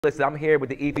Listen, I'm here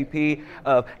with the EVP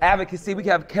of Advocacy. We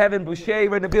have Kevin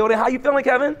Boucher in the building. How you feeling,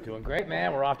 Kevin? Doing great,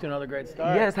 man. We're off to another great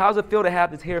start. Yes, how's it feel to have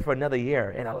this here for another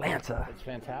year in Atlanta? It's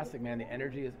fantastic, man. The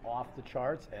energy is off the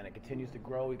charts, and it continues to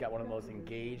grow. We've got one of the most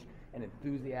engaged and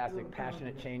enthusiastic,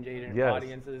 passionate change agent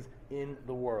audiences in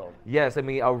the world. Yes, I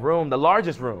mean, a room, the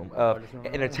largest room of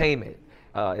entertainment.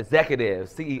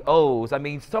 Executives, CEOs, I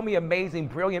mean, so many amazing,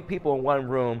 brilliant people in one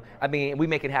room. I mean, we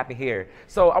make it happen here.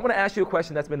 So I want to ask you a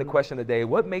question that's been the question of the day.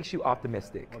 What makes you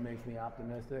optimistic? What makes me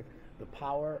optimistic? The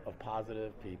power of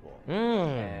positive people.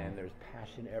 And there's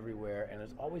passion everywhere, and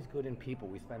there's always good in people.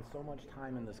 We spend so much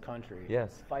time in this country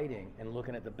fighting and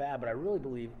looking at the bad, but I really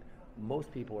believe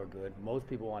most people are good. Most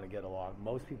people want to get along.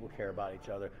 Most people care about each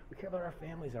other. We care about our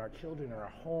families and our children and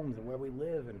our homes and where we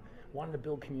live and wanting to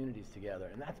build communities together.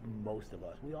 And that's most of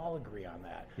us. We all agree on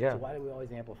that. So why do we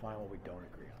always amplify what we don't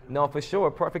agree on? No, for sure.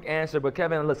 Perfect answer. But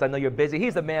Kevin, listen, I know you're busy.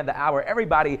 He's the man of the hour.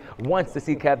 Everybody wants to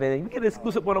see Kevin. You get an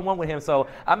exclusive one-on-one with him. So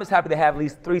I'm just happy to have at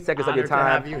least 3 seconds of your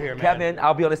time. To have you here, man. Kevin,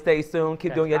 I'll be on the stage soon.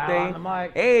 Keep doing your thing. On the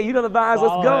mic. Hey, you know the vibes.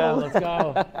 Let's go. Let's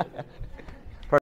go.